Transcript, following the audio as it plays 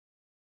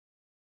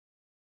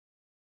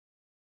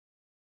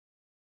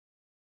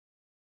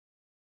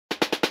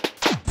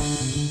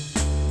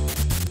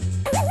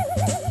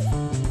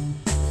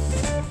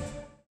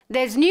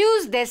There's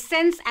news, there's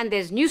sense and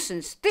there's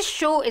nuisance. This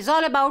show is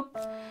all about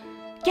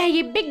क्या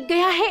ये बिक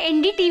गया है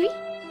NDTV?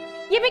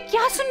 ये मैं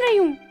क्या सुन रही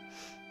हूँ?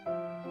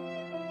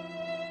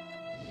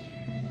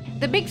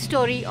 The big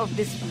story of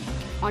this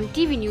week on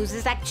TV news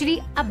is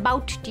actually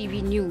about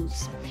TV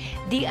news.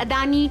 The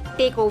Adani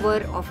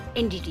takeover of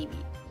NDTV.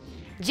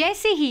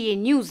 जैसे ही ये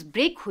न्यूज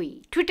ब्रेक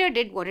हुई, Twitter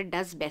did what it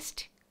does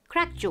best.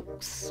 Crack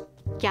jokes.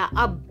 क्या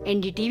अब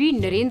NDTV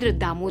नरेंद्र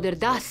दामोदर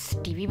दास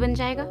टीवी बन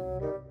जाएगा?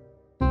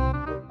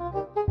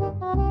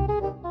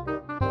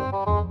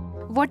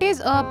 What is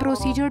a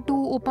procedure to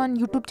open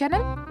YouTube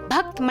channel?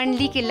 भक्त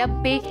मंडली के लब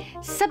पे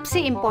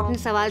सबसे इम्पोर्टेंट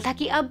सवाल था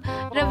कि अब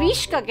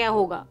रवीश का क्या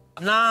होगा?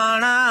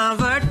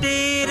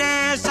 नानावटी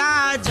रे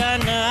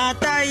साजन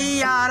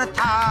तैयार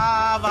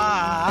था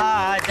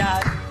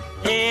बाजार,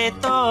 ये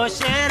तो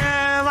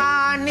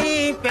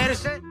शेरवानी फिर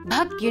से।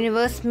 भक्त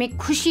यूनिवर्स में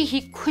खुशी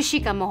ही खुशी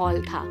का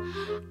माहौल था।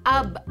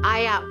 अब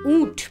आया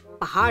ऊंट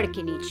पहाड़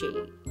के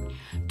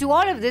नीचे। To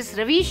all of this,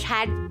 Ravish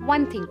had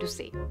one thing to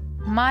say.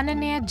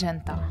 माननीय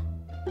जनता,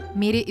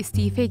 मेरे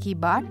इस्तीफे की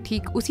बात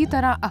ठीक उसी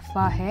तरह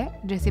अफवाह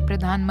है जैसे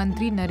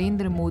प्रधानमंत्री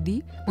नरेंद्र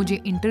मोदी मुझे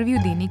इंटरव्यू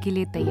देने के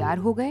लिए तैयार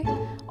हो गए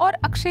और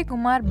अक्षय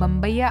कुमार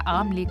बम्बैया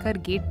आम लेकर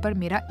गेट पर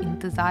मेरा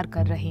इंतजार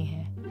कर रहे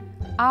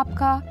हैं।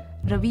 आपका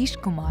रवीश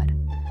कुमार,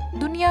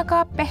 दुनिया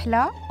का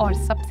पहला और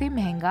सबसे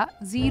महंगा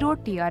zero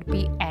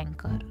TRP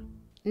anchor.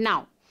 Now,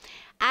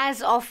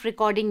 as of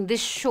recording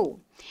this show,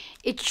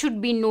 it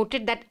should be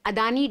noted that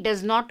Adani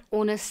does not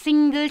own a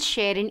single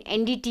share in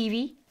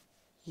NDTV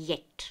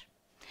yet.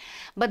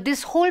 But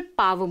this whole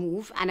power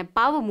move, and a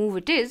power move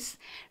it is,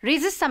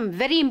 raises some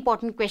very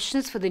important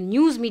questions for the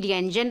news media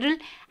in general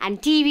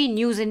and TV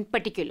news in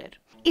particular.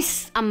 इस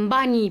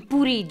अंबानी,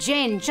 पुरी,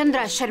 जैन,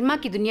 चंद्रा शर्मा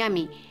की दुनिया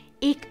में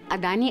एक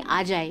अदानी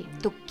आ जाए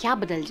तो क्या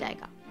बदल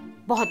जाएगा?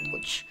 बहुत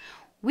कुछ.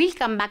 We'll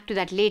come back to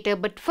that later,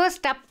 but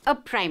first up, a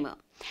primer.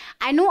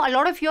 I know a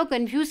lot of you are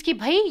confused कि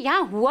भाई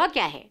यहाँ हुआ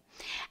क्या है?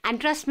 And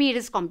trust me, it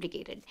is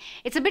complicated.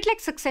 It's a bit like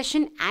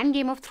Succession and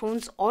Game of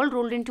Thrones all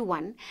rolled into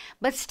one.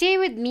 But stay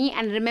with me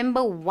and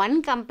remember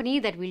one company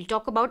that we'll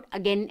talk about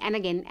again and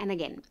again and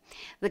again.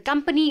 The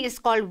company is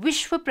called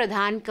Vishwa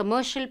Pradhan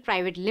Commercial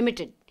Private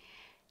Limited.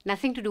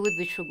 Nothing to do with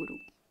Vishwa Guru.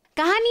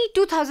 कहानी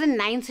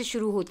 2009 से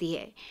शुरू होती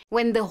है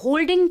when the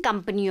holding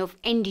company of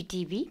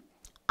NDTV,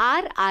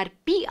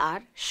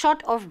 RRPR,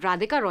 short of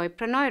Radhika Roy,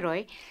 Prannoy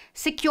Roy,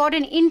 secured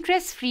an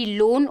interest-free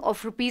loan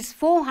of rupees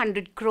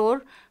 400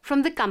 crore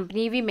from the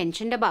company we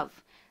mentioned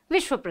above,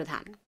 Vishwa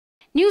Pradhan.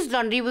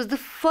 Newslaundry was the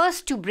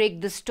first to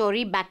break this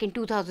story back in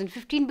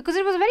 2015 because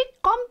it was a very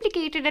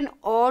complicated and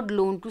odd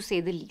loan to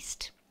say the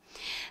least.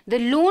 The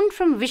loan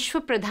from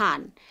Vishwa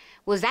Pradhan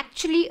was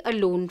actually a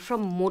loan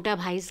from Mota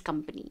Bhai's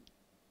company.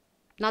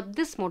 Not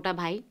this Mota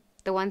Bhai,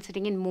 the one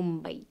sitting in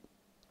Mumbai.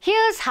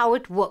 Here's how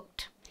it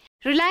worked.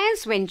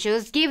 Reliance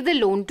Ventures gave the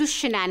loan to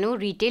Shinano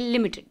Retail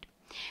Limited,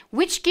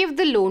 which gave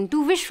the loan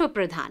to Vishwa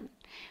Pradhan,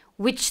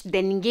 which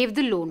then gave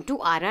the loan to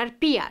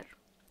RRPR.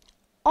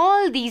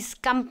 All these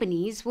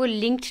companies were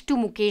linked to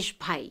Mukesh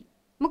Bhai,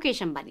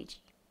 Mukesh Ambani ji.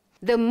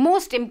 The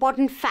most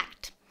important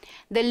fact,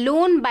 the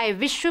loan by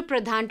Vishwa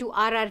Pradhan to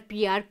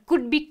RRPR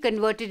could be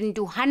converted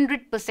into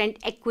 100%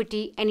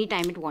 equity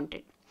anytime it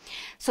wanted.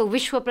 So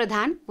Vishwa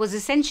Pradhan was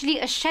essentially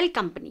a shell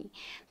company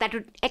that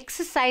would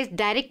exercise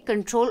direct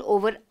control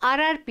over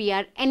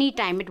RRPR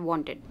anytime it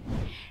wanted.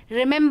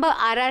 Remember,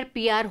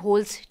 RRPR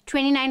holds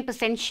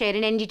 29% share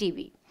in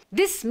NDTV.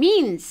 This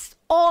means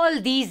all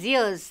these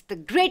years, the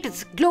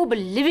greatest global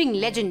living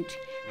legend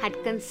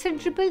had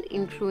considerable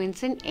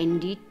influence in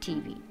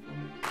NDTV.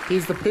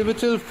 He's the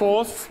pivotal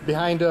force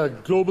behind a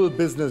global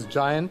business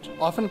giant,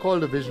 often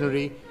called a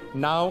visionary,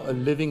 now a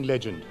living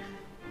legend.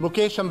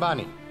 Mukesh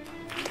Ambani.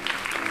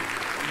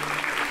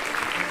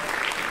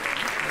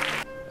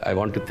 I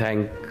want to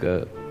thank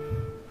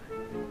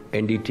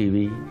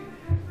NDTV,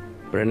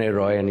 Prannoy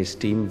Roy and his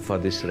team for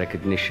this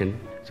recognition.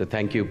 So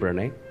thank you,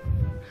 Prannoy.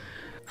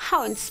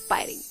 How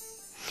inspiring.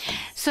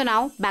 So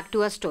now back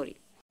to our story.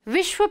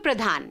 Vishwa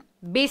Pradhan,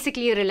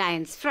 basically a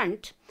Reliance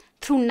front,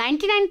 through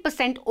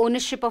 99%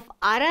 ownership of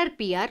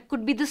RRPR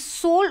could be the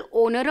sole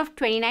owner of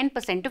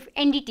 29% of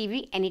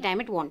NDTV anytime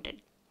it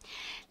wanted.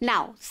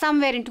 Now,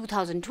 somewhere in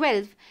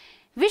 2012,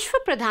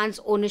 Vishwa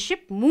Pradhan's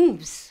ownership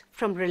moves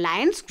from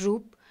Reliance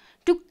Group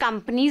to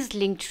companies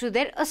linked to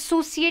their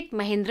associate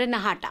Mahendra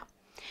Nahata,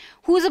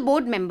 who is a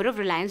board member of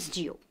Reliance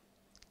Jio.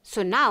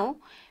 So now,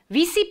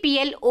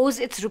 VCPL owes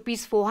its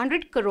rupees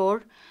 400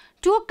 crore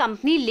to a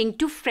company linked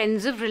to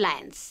Friends of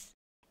Reliance.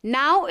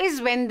 Now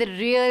is when the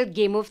real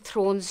Game of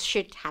Thrones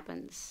shit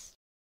happens.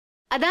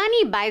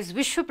 Adani buys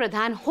Vishwa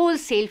Pradhan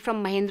wholesale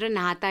from Mahendra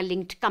Nahata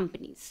linked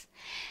companies.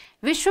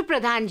 Vishwa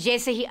Pradhan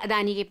जैसे ही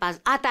Adani के पास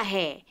आता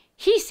है,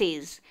 he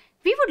says,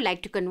 we would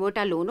like to convert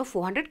our loan of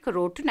 400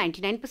 crore to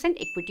 99%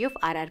 equity of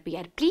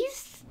RRPR,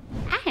 please.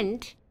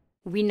 And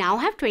we now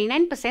have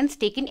 29%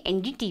 stake in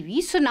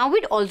NDTV, so now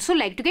we'd also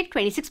like to get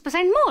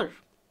 26% more.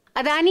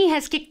 Adani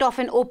has kicked off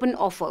an open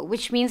offer,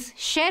 which means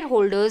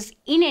shareholders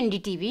in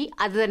NDTV,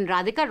 other than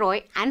Radhika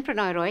Roy and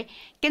Prannoy Roy,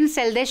 can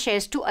sell their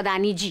shares to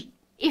Adani Ji.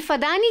 If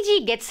Adani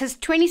Ji gets his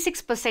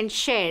 26%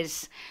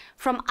 shares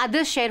from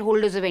other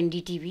shareholders of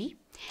NDTV,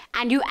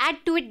 and you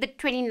add to it the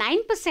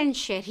 29%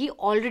 share he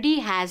already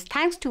has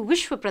thanks to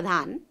Vishwa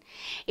Pradhan,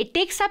 it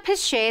takes up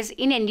his shares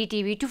in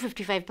NDTV to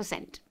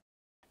 55%.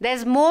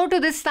 There's more to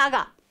this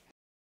saga.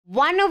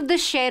 One of the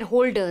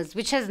shareholders,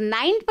 which has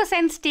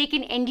 9% stake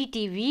in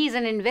NDTV, is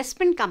an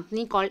investment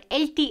company called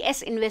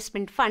LTS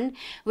Investment Fund,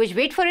 which,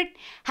 wait for it,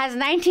 has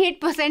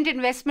 98%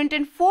 investment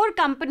in 4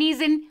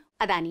 companies in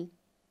Adani.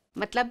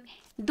 मतलब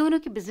दोनों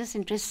के business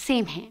interests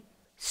same हैं.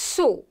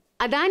 So,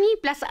 Adani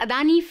plus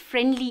Adani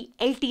friendly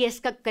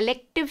LTS का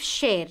collective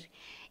share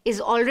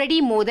is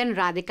already more than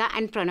Radhika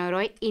and Prannoy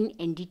Roy in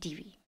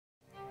NDTV.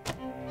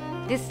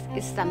 This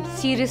is some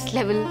serious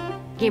level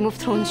Game of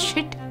Thrones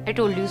shit. I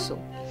told you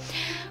so.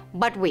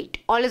 But wait,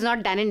 all is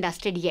not done and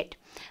dusted yet.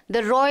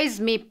 The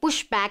Roys may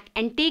push back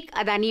and take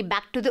Adani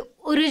back to the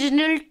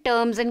original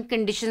terms and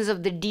conditions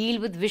of the deal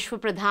with Vishwa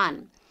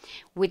Pradhan,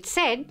 which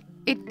said,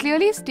 it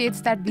clearly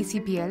states that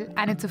BCPL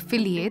and its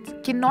affiliates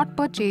cannot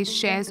purchase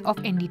shares of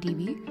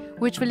NDTV,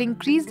 which will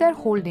increase their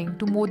holding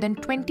to more than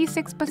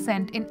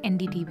 26% in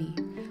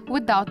NDTV,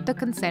 without the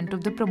consent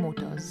of the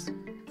promoters.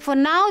 For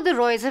now, the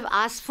Roys have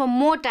asked for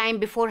more time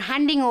before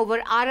handing over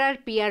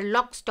RRPR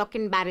lock, stock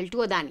and barrel to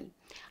Adani.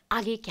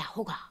 आगे क्या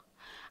होगा?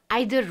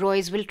 Either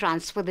Roys will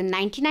transfer the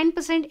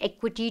 99%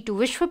 equity to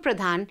Vishwa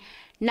Pradhan,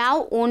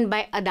 now owned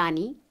by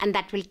Adani, and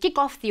that will kick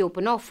off the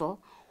open offer,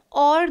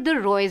 or the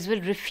Roys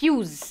will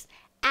refuse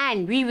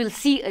and we will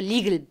see a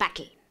legal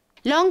battle.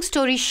 Long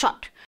story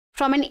short,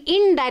 from an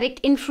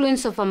indirect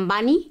influence of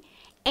Ambani,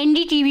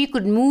 NDTV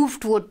could move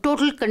to a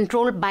total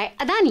control by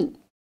Adani.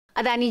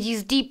 Adani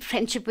ji's deep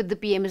friendship with the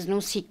PM is no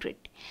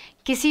secret.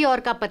 किसी और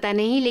का पता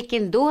नहीं,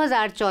 लेकिन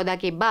 2014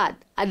 के बाद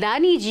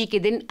अदानी जी के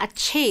दिन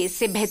अच्छे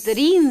से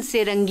बेहतरीन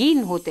से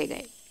रंगीन होते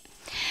गए.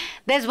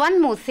 There's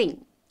one more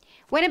thing.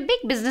 When a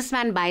big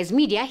businessman buys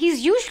media,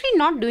 he's usually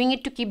not doing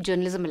it to keep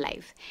journalism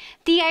alive.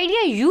 The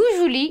idea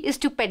usually is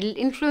to peddle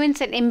influence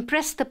and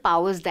impress the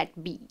powers that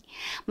be.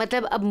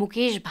 मतलब अब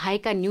मुकेश भाई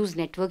का news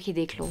network ही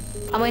देख लो.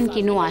 अमन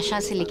किनो आशा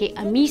से लेके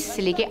अमीश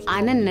से लेके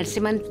आनंद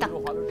नरसिम्हन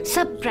तक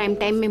सब प्राइम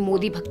टाइम में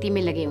मोदी भक्ति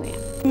में लगे हुए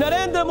हैं.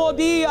 नरेंद्र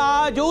मोदी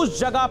आज उस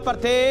जगह पर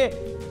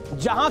थे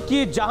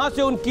जहां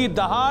से उनकी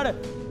दहाड़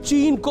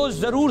चीन को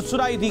जरूर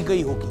सुनाई दी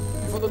गई होगी.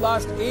 For the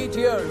last 8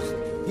 years,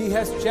 he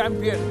has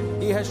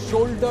championed, he has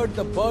shouldered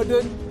the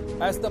burden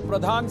as the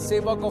Pradhan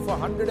Sevak of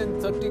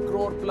 130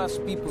 crore plus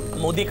people.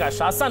 Modi का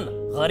शासन,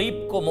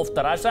 गरीब को मुफ्त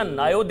राशन,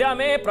 अयोध्या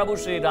में प्रभु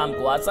श्री राम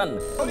को आसन.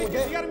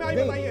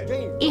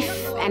 If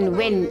and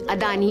when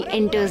Adani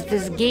enters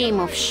this game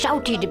of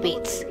shouty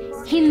debates,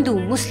 Hindu,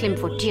 Muslim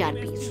for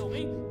TRPs.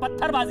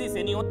 पत्थरबाजी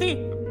से नहीं होती,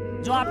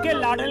 जो आपके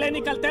लाडले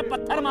निकलते हैं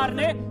पत्थर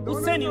मारने,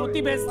 उससे नहीं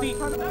होती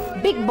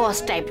बेइज्जती. Big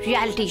boss type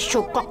reality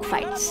show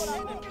cockfights.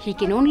 He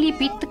can only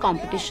beat the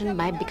competition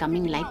by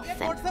becoming like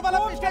them.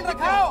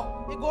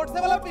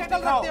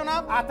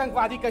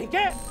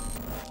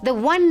 The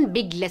one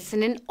big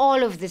lesson in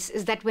all of this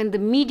is that when the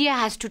media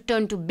has to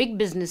turn to big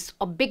business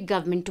or big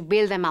government to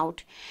bail them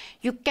out,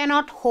 you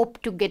cannot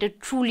hope to get a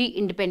truly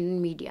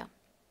independent media.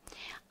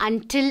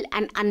 Until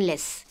and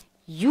unless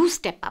you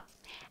step up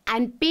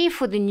and pay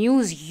for the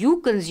news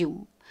you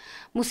consume,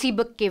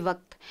 मुसीबत के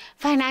वक्त,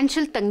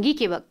 financial तंगी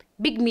के वक्त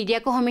big media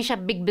को हमेशा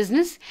big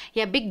business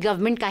या big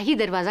government का ही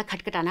दरवाजा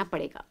खटखटाना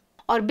पड़ेगा.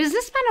 और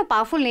बिजनेसमैन और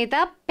पावरफुल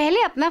नेता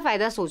पहले अपना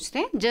फायदा सोचते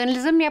हैं,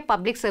 जर्नलिज्म या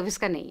पब्लिक सर्विस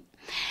का नहीं.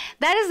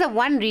 That is the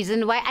one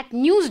reason why at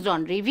News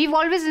Laundry we've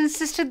always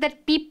insisted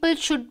that people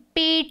should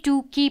pay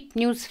to keep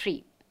news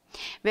free.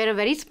 We're a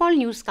very small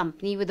news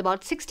company with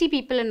about 60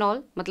 people and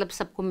all, मतलब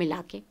सबको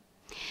मिला के.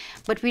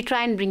 But we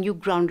try and bring you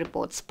ground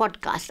reports,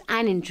 podcasts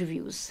and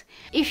interviews.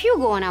 If you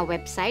go on our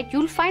website,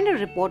 you'll find a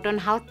report on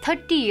how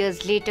 30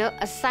 years later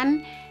a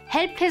son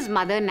helped his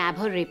mother nab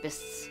her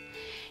rapists.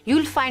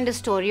 You'll find a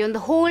story on the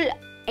whole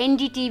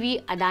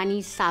NDTV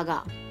Adani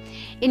saga.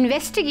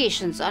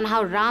 Investigations on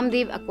how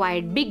Ramdev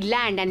acquired big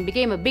land and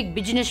became a big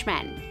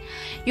businessman.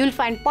 You'll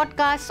find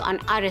podcasts on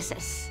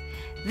RSS.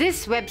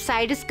 This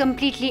website is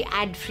completely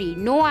ad-free.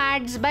 No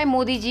ads by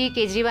Modi ji,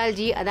 Kejriwal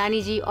ji,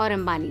 Adani ji or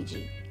Ambani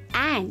ji.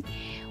 And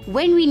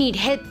when we need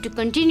help to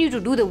continue to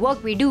do the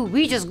work we do,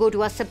 we just go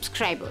to our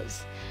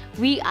subscribers.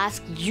 We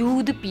ask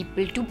you, the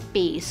people, to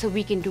pay so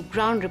we can do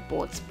ground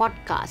reports,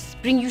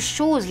 podcasts, bring you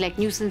shows like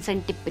Newsance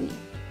and Tippani.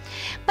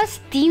 बस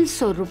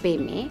 300 रुपए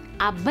में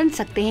आप बन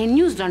सकते हैं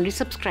news laundry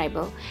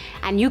subscriber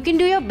and you can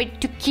do your bit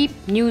to keep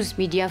news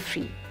media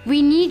free.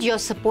 We need your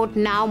support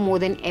now more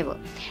than ever.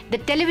 The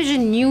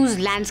television news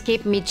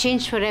landscape may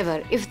change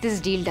forever if this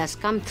deal does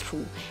come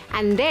through,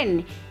 and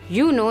then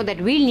you know that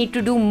we'll need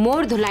to do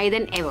more dhulai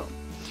than ever.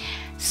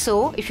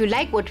 So, if you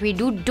like what we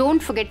do,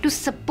 don't forget to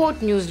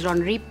support News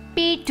Laundry.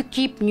 Pay to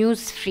keep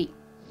news free.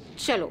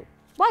 Chalo,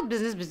 what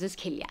business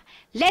खेल लिया.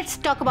 Let's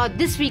talk about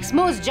this week's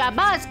most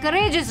jabaz,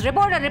 courageous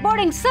reporter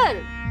reporting, sir.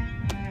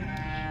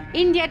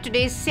 India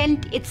today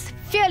sent its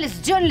fearless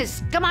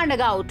journalist Commander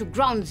Gau to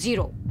ground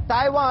zero.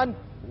 Taiwan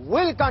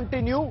will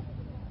continue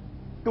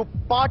to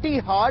party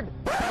hard.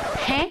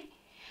 Hey?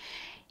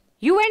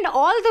 You went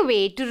all the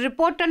way to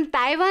report on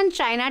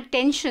Taiwan-China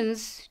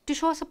tensions to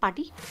show us a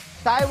party?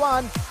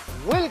 Taiwan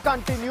will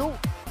continue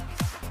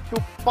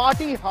to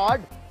party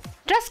hard.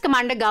 Trust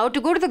Commander Gau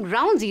to go to the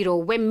ground zero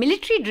where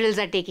military drills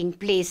are taking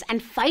place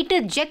and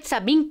fighter jets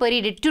are being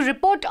paraded to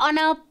report on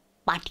a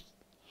party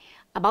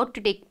about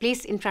to take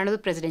place in front of the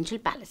presidential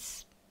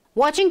palace.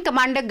 Watching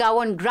Commander Gau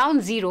on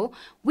ground zero,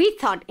 we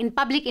thought in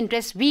public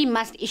interest we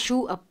must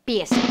issue a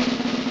PSA.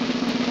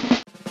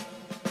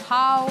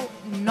 How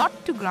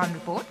not to ground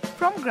report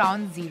from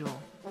ground zero.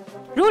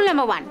 Rule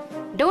number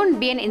 1, don't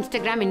be an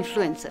Instagram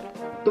influencer.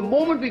 The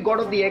moment we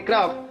got off the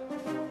aircraft,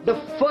 the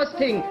first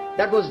thing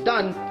that was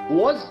done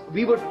was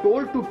we were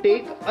told to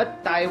take a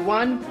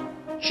Taiwan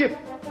chip,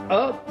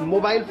 a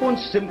mobile phone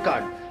SIM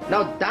card.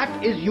 Now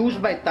that is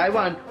used by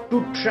Taiwan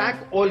to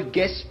track all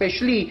guests,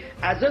 especially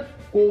as a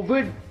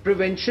COVID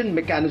prevention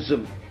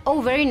mechanism.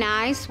 Oh, very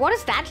nice. What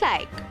is that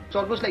like? It's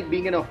almost like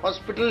being in a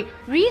hospital.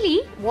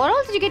 Really? What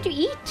else did you get to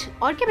eat?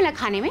 और क्या मिला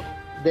खाने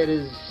में? There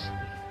is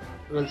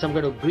some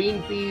kind of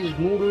green peas,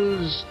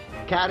 noodles,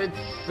 carrots,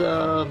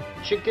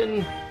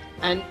 chicken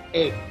and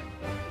egg.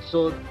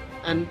 So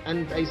and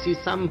I see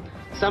some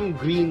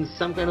greens,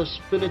 some kind of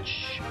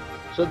spinach.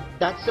 So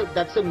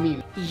that's a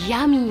meal.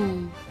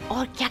 Yummy.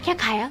 और क्या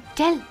खाया?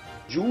 Tell.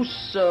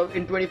 Juice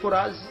in 24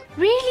 hours.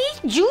 Really?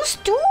 Juice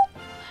too?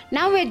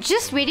 Now we're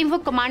just waiting for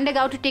Commander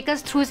Gau to take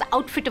us through his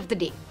outfit of the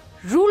day.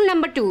 Rule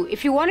number 2,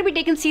 if you want to be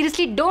taken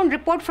seriously, don't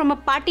report from a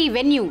party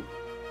venue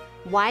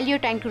while you're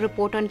trying to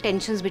report on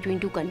tensions between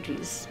two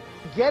countries.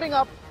 Getting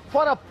up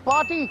for a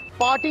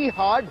party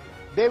hard,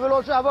 they will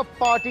also have a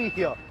party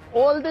here.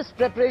 All this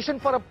preparation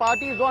for a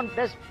party is on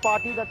this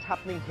party that's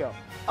happening here.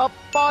 A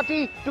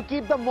party to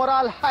keep the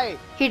morale high.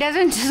 He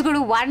doesn't just go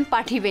to one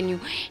party venue,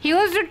 he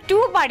goes to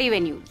 2 party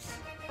venues.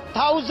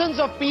 Thousands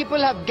of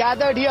people have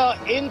gathered here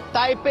in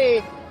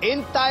Taipei,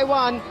 in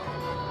Taiwan,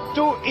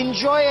 to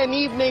enjoy an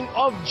evening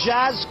of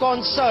jazz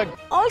concert.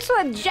 Also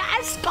a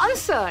jazz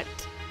concert.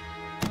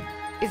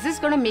 Is this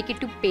going to make it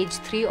to page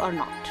 3 or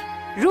not?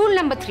 Rule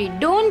number 3,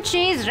 don't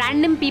chase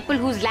random people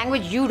whose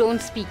language you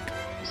don't speak.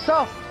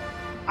 Sir,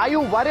 are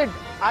you worried?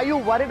 Are you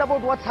worried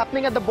about what's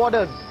happening at the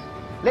borders?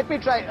 Let me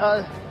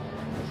try.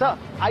 Sir,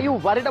 are you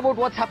worried about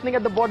what's happening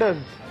at the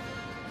borders?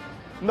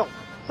 No.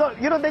 So,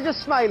 they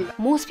just smile.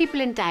 Most people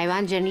in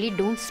Taiwan generally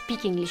don't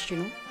speak English,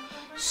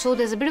 So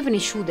there's a bit of an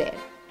issue there.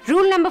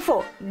 Rule number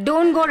 4,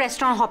 don't go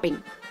restaurant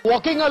hopping.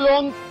 Walking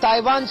along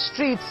Taiwan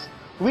streets,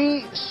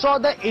 we saw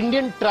the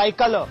Indian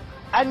tricolor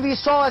and we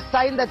saw a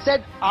sign that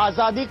said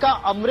Azadi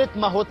Ka Amrit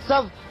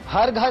Mahotsav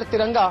Har Ghar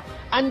Tiranga,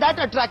 and that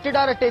attracted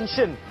our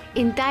attention.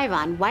 In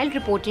Taiwan, while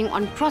reporting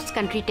on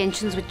cross-country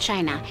tensions with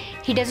China,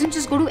 he doesn't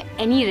just go to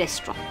any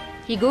restaurant.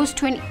 He goes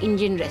to an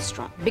Indian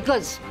restaurant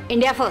because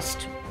India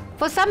first.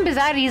 For some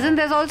bizarre reason,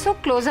 there's also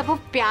close-up of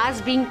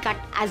pyaz being cut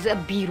as a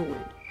B-roll.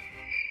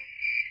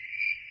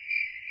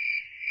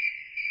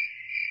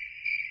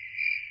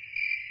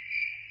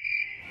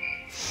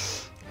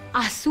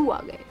 आंसू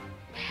आ गए.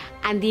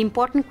 And the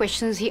important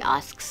questions he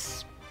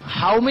asks.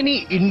 How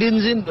many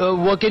Indians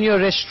work in your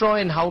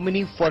restaurant and how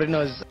many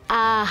foreigners?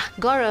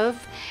 Gaurav,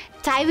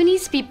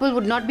 Taiwanese people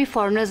would not be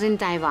foreigners in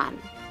Taiwan.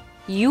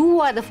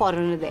 You are the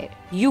foreigner there.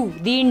 You,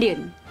 the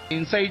Indian.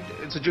 Inside,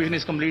 the situation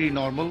is completely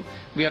normal.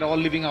 We are all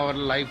living our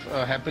life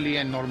happily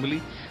and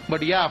normally.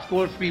 But yeah, of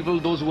course, people,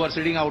 those who are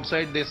sitting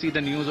outside, they see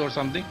the news or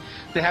something.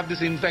 They have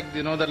this impact,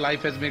 that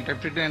life has been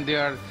affected and they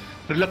are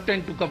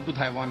reluctant to come to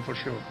Taiwan for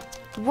sure.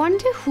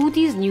 Wonder who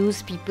these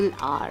news people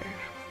are.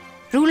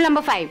 Rule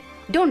number 5,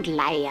 don't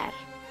lie, yaar.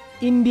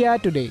 India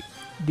Today,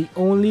 the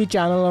only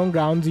channel on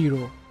ground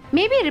zero.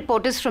 Maybe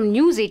reporters from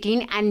News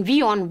 18 and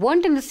WION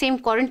weren't in the same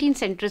quarantine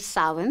center as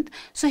Sawant,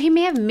 so he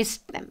may have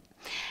missed them.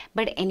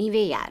 But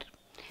anyway यार,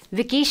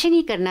 vacation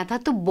ही करना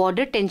था तो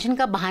border tension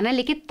का बहाना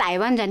लेके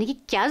Taiwan जाने की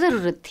क्या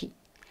ज़रूरत थी?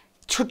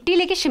 छुट्टी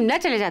लेके शिमला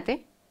चले जाते?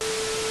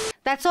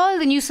 That's all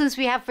the nuisance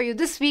we have for you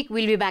this week.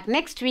 We'll be back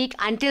next week.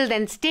 Until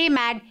then, stay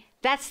mad.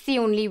 That's the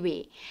only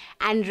way.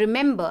 And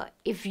remember,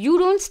 if you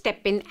don't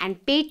step in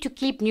and pay to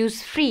keep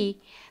news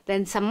free,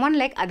 then someone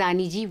like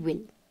Adani ji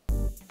will.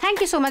 Thank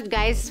you so much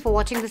guys for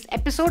watching this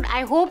episode.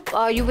 I hope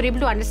you were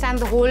able to understand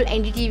the whole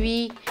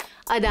NDTV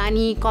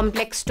Adani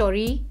complex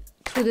story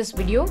through this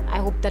video. I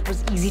hope that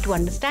was easy to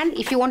understand.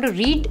 If you want to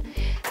read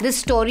this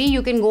story,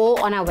 you can go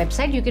on our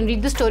website. You can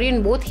read the story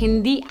in both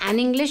Hindi and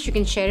English. You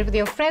can share it with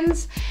your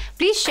friends.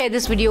 Please share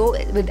this video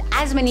with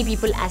as many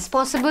people as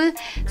possible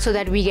so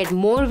that we get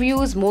more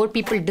views, more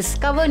people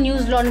discover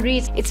News Laundry.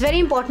 It's very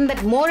important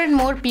that more and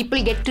more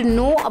people get to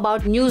know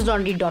about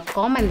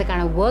newslaundry.com and the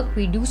kind of work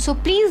we do. So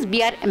please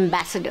be our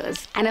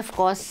ambassadors and of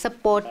course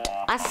support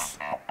us.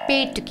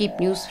 Pay to keep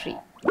news free.